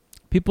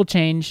 people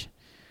change,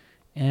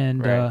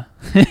 and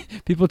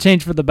people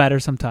change for the better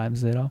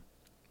sometimes, you know?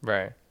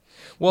 Right.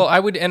 Well,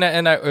 I would, and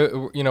I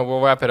you know,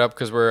 we'll wrap it up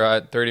because we're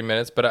at 30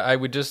 minutes, but I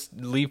would just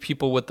leave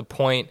people with the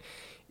point.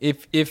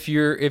 If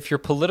your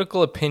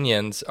political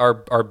opinions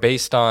are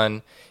based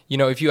on, you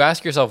know, if you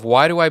ask yourself,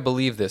 why do I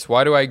believe this?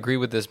 Why do I agree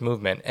with this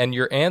movement? And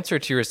your answer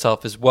to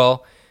yourself is,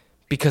 well,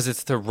 because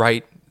it's the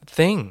right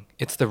thing.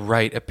 It's the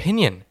right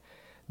opinion.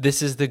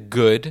 This is the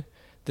good.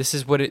 This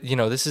is what it, you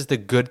know, this is the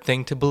good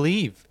thing to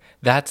believe.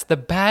 That's the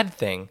bad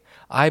thing.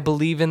 I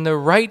believe in the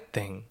right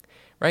thing.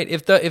 Right?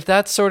 If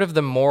that's sort of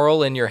the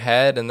moral in your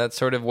head and that's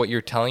sort of what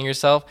you're telling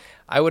yourself,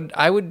 I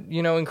would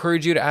you know,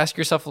 encourage you to ask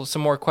yourself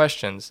some more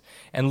questions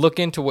and look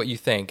into what you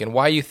think and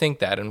why you think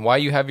that and why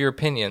you have your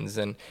opinions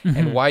and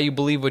why you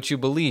believe what you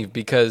believe,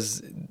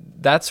 because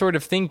that sort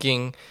of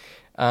thinking,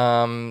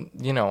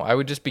 you know, I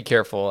would just be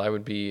careful. I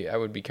would be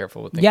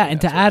careful with thinking. Yeah, and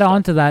to add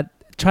on to that,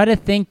 try to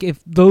think if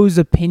those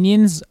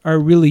opinions are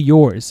really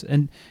yours,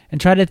 and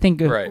try to think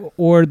of,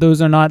 or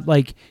those are not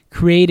like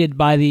created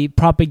by the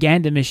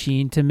propaganda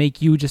machine to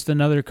make you just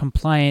another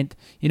compliant,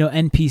 you know,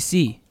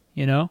 NPC,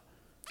 you know?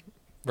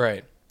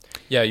 Right.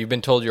 Yeah, you've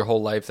been told your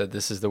whole life that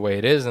this is the way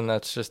it is, and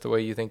that's just the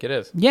way you think it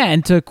is. Yeah,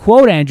 and to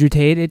quote Andrew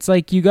Tate, it's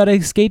like you got to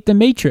escape the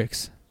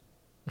Matrix.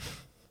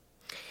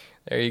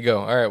 There you go.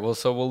 All right, well,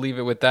 so we'll leave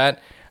it with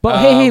that. But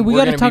hey, we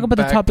got to talk about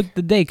the topic of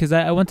the day, because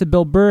I went to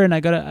Bill Burr, and I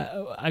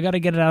gotta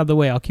get it out of the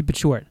way. I'll keep it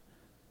short.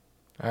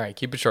 All right,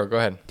 keep it short. Go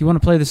ahead. Do you want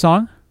to play the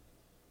song?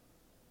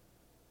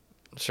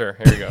 Sure.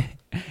 Here we go.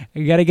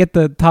 You got to get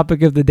the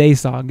topic of the day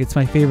song. It's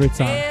my favorite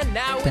song. And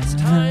now it's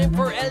time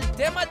for El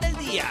Tema del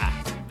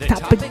Día. The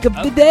topic of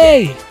the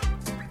day.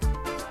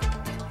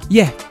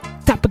 Yeah,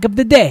 topic of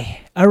the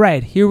day. All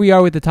right, here we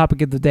are with the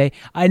topic of the day.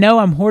 I know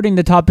I'm hoarding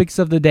the topics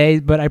of the day,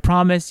 but I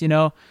promise,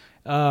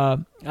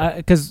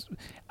 because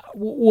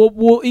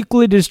we'll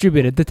equally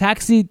distribute it. The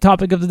taxi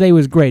topic of the day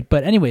was great.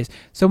 But anyways,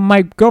 so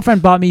my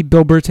girlfriend bought me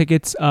Bill Burr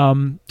tickets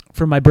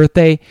for my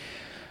birthday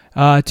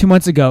 2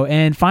 months ago,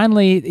 and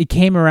finally it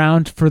came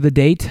around for the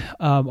date,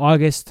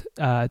 August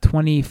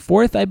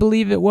 24th, I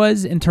believe it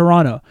was, in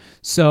Toronto.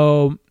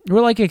 So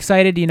we're like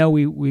excited,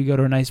 we go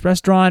to a nice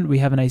restaurant, we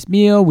have a nice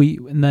meal,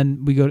 and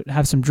then we go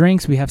have some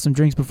drinks. We have some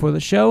drinks before the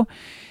show,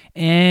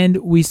 and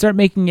we start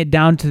making it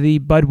down to the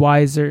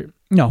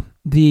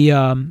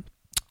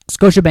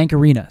Scotiabank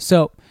Arena.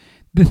 So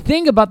the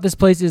thing about this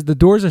place is the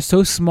doors are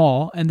so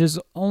small, and there's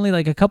only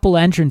like a couple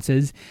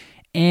entrances,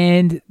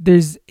 and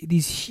there's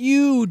these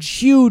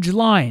huge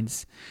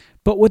lines.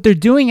 But what they're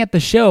doing at the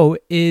show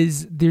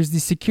is there's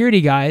these security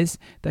guys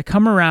that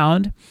come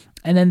around,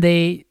 and then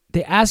they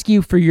ask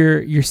you for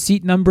your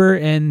seat number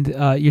and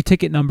your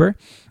ticket number,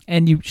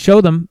 and you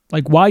show them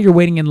like while you're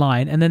waiting in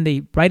line, and then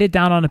they write it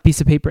down on a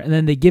piece of paper, and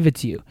then they give it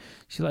to you.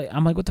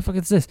 I'm like, what the fuck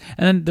is this?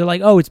 And then they're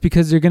like, oh, it's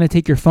because they're going to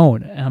take your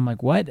phone. And I'm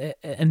like, what?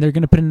 And they're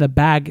going to put it in the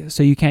bag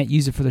so you can't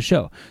use it for the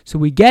show. So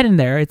we get in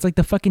there. It's like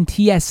the fucking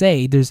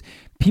TSA. There's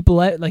people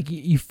like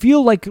you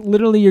feel like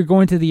literally you're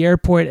going to the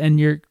airport and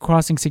you're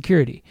crossing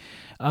security.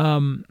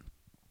 And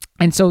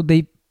so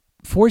they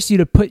force you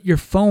to put your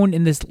phone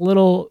in this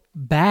little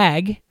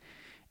bag.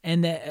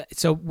 And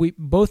so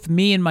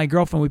me and my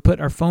girlfriend, we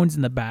put our phones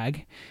in the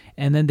bag,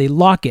 and then they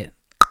lock it.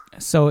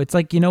 So it's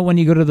like, when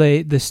you go to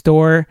the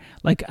store,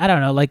 like, I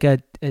don't know, like a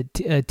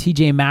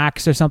TJ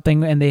Maxx or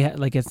something, and they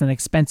like, it's an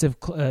expensive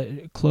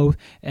cloth,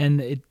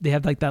 and they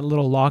have like that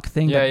little lock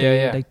thing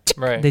they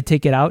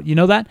take it out. You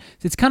know that?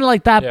 It's kind of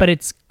like that, but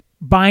it's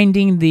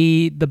binding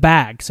the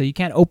bag, so you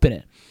can't open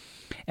it.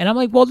 And I'm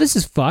like, well, this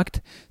is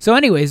fucked. So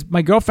anyways,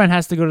 my girlfriend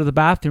has to go to the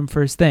bathroom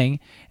first thing.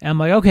 And I'm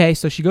like, okay.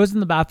 So she goes in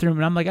the bathroom,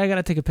 and I'm like, I got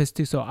to take a piss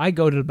too. So I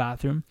go to the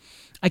bathroom.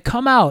 I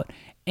come out,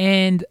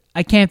 and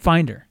I can't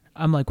find her.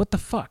 I'm like, what the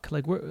fuck?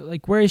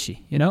 Where is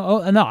she?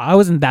 Oh, no, I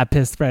wasn't that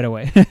pissed right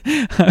away.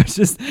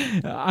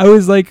 I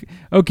was like,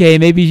 okay,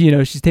 maybe,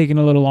 she's taking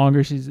a little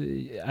longer.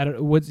 I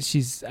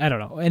don't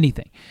know,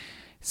 anything.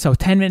 So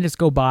 10 minutes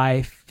go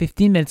by,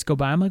 15 minutes go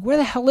by. I'm like, where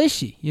the hell is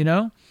she?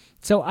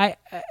 So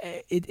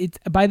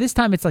by this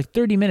time it's like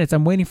 30 minutes.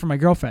 I'm waiting for my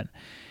girlfriend,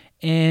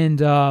 and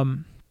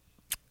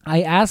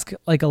I ask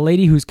like a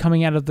lady who's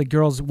coming out of the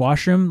girls'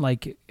 washroom,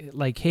 like,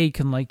 hey,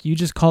 can you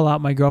just call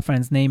out my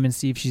girlfriend's name and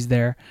see if she's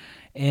there?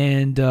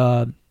 And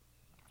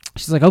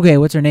she's like, okay,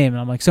 what's her name? And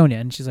I'm like, Sonia.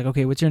 And she's like,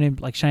 okay, what's your name?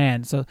 Like,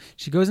 Cheyenne. So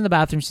she goes in the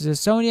bathroom. She says,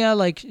 Sonia,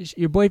 like,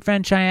 your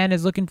boyfriend Cheyenne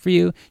is looking for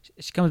you.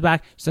 She comes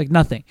back. She's like,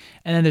 nothing.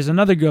 And then there's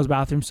another girl's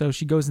bathroom. So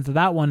she goes into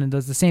that one and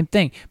does the same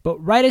thing. But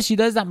right as she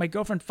does that, my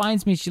girlfriend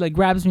finds me. She like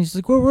grabs me. She's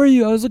like, where were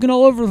you? I was looking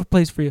all over the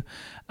place for you.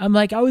 I'm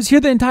like, I was here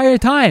the entire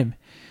time.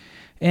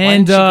 And why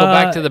didn't she go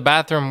back to the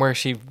bathroom where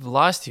she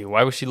lost you?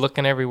 Why was she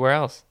looking everywhere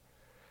else?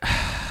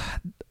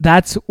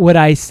 That's what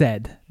I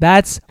said.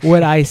 This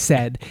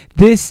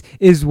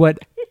is what...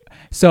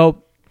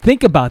 So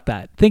think about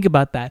that.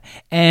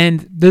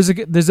 And there's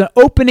an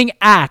opening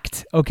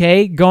act,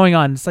 okay, going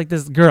on. It's like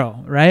this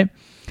girl, right?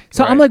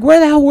 So right. I'm like, where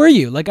the hell were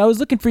you? Like, I was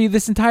looking for you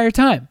this entire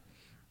time.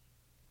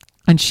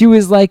 And she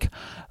was like,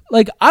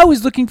 I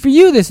was looking for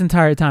you this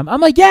entire time. I'm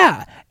like,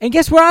 yeah. And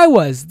guess where I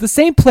was? The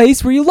same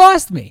place where you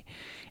lost me.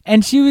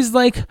 And she was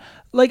like,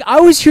 I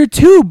was here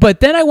too,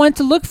 but then I went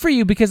to look for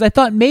you because I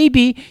thought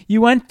maybe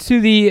you went to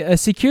the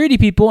security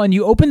people and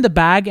you opened the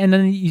bag and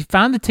then you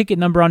found the ticket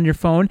number on your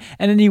phone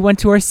and then you went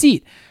to our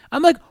seat.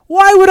 I'm like,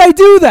 why would I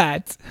do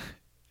that?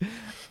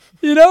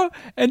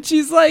 And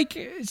she's like,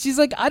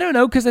 I don't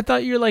know, because I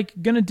thought you're like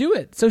gonna do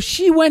it. So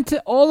she went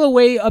all the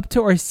way up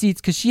to our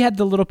seats because she had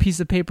the little piece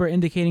of paper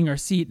indicating our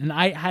seat, and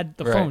I had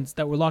the phones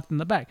that were locked in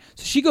the bag.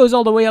 So she goes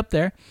all the way up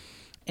there,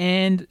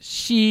 and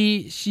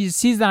she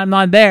sees that I'm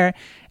not there.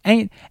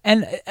 And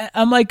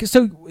I'm like,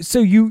 so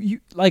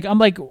you like, I'm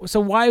like, so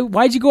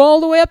why'd you go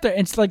all the way up there?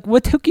 And she's like,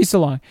 what took you so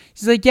long?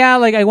 She's like, yeah,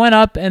 like I went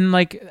up and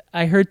like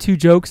I heard 2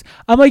 jokes.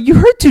 I'm like, you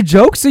heard 2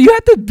 jokes? So you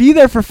had to be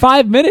there for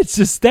 5 minutes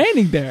just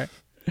standing there.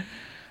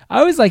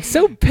 I was like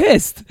so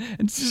pissed.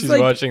 And she's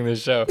like, watching the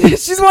show.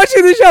 She's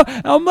watching the show.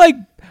 And I'm like,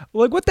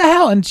 what the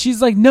hell? And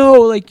she's like,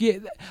 no, like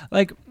you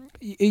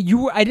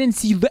were, I didn't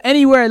see you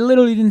anywhere. I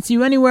literally didn't see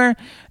you anywhere.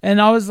 And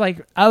I was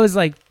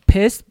like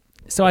pissed.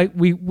 So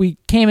we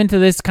came into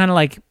this kind of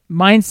like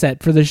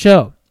mindset for the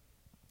show.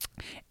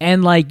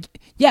 And like,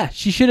 yeah,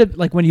 she should have,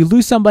 like, when you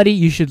lose somebody,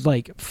 you should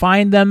like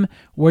find them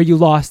where you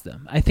lost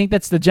them. I think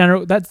that's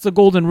the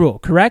golden rule,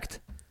 correct?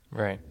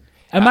 Right.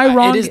 Am I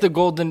wrong? It is the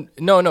golden.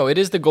 No, it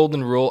is the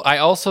golden rule. I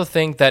also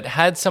think that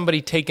had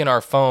somebody taken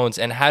our phones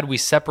and had we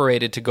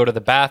separated to go to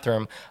the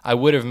bathroom, I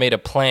would have made a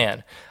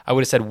plan. I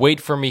would have said,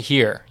 "Wait for me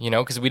here,"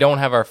 because we don't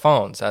have our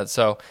phones.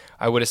 So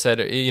I would have said,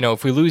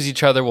 if we lose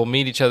each other, we'll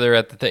meet each other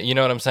at the thing. You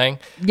know what I'm saying?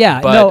 Yeah.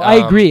 No, I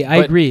agree. I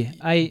agree.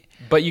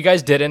 But you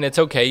guys didn't. It's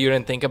okay. You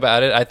didn't think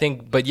about it. I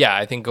think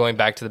going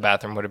back to the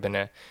bathroom would have been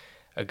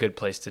a good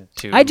place to.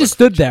 I just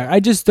stood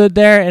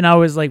there. And I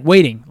was like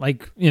waiting,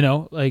 like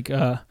like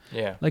an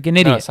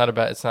idiot. No, it's not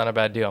a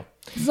bad deal.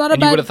 It's not a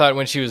bad. You would have thought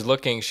when she was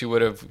looking, she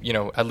would have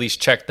at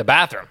least checked the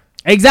bathroom.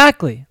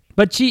 Exactly,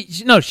 but she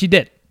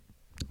did.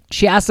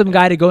 She asked some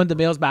guy to go into the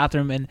male's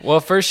bathroom and... Well,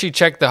 first she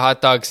checked the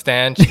hot dog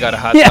stand. She got a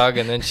hot dog,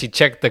 and then she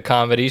checked the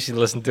comedy. She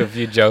listened to a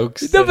few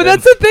jokes. No, but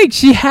that's the thing.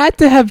 She had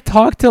to have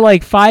talked to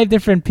like 5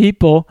 different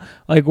people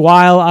like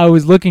while I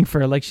was looking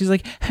for her. Like she's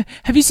like,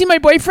 "Have you seen my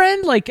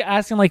boyfriend?" Like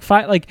asking like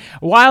 5, like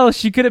while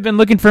she could have been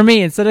looking for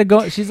me instead of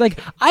going. She's like,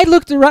 I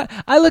looked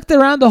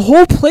around the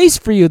whole place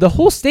for you, the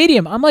whole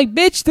stadium. I'm like,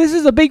 bitch, this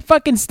is a big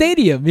fucking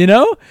stadium,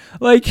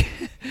 Like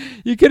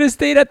you could have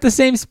stayed at the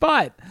same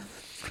spot.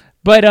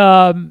 But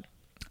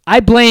I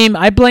blame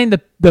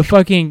the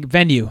fucking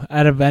venue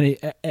out of any,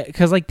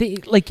 because like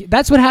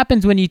that's what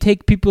happens when you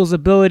take people's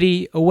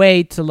ability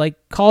away to like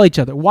call each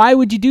other. Why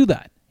would you do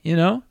that?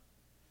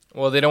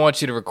 Well, they don't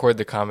want you to record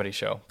the comedy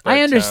show. But,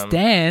 I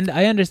understand.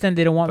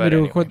 They don't want me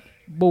to record.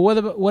 But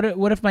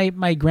what if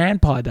my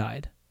grandpa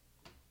died?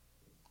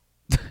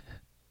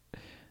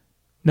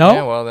 No.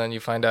 Yeah. Well, then you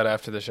find out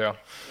after the show.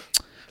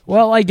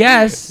 Well, I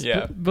guess.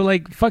 Yeah. But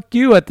like, fuck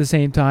you at the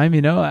same time.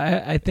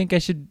 I think I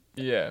should.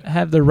 Yeah.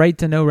 Have the right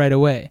to know right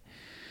away.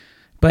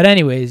 But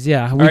anyways,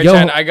 yeah. All right,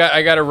 Jen, I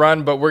got to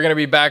run, but we're going to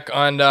be back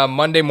on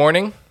Monday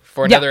morning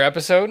for another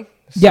episode.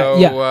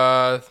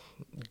 So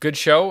good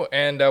show,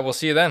 and we'll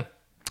see you then.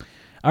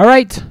 All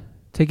right.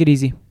 Take it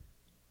easy.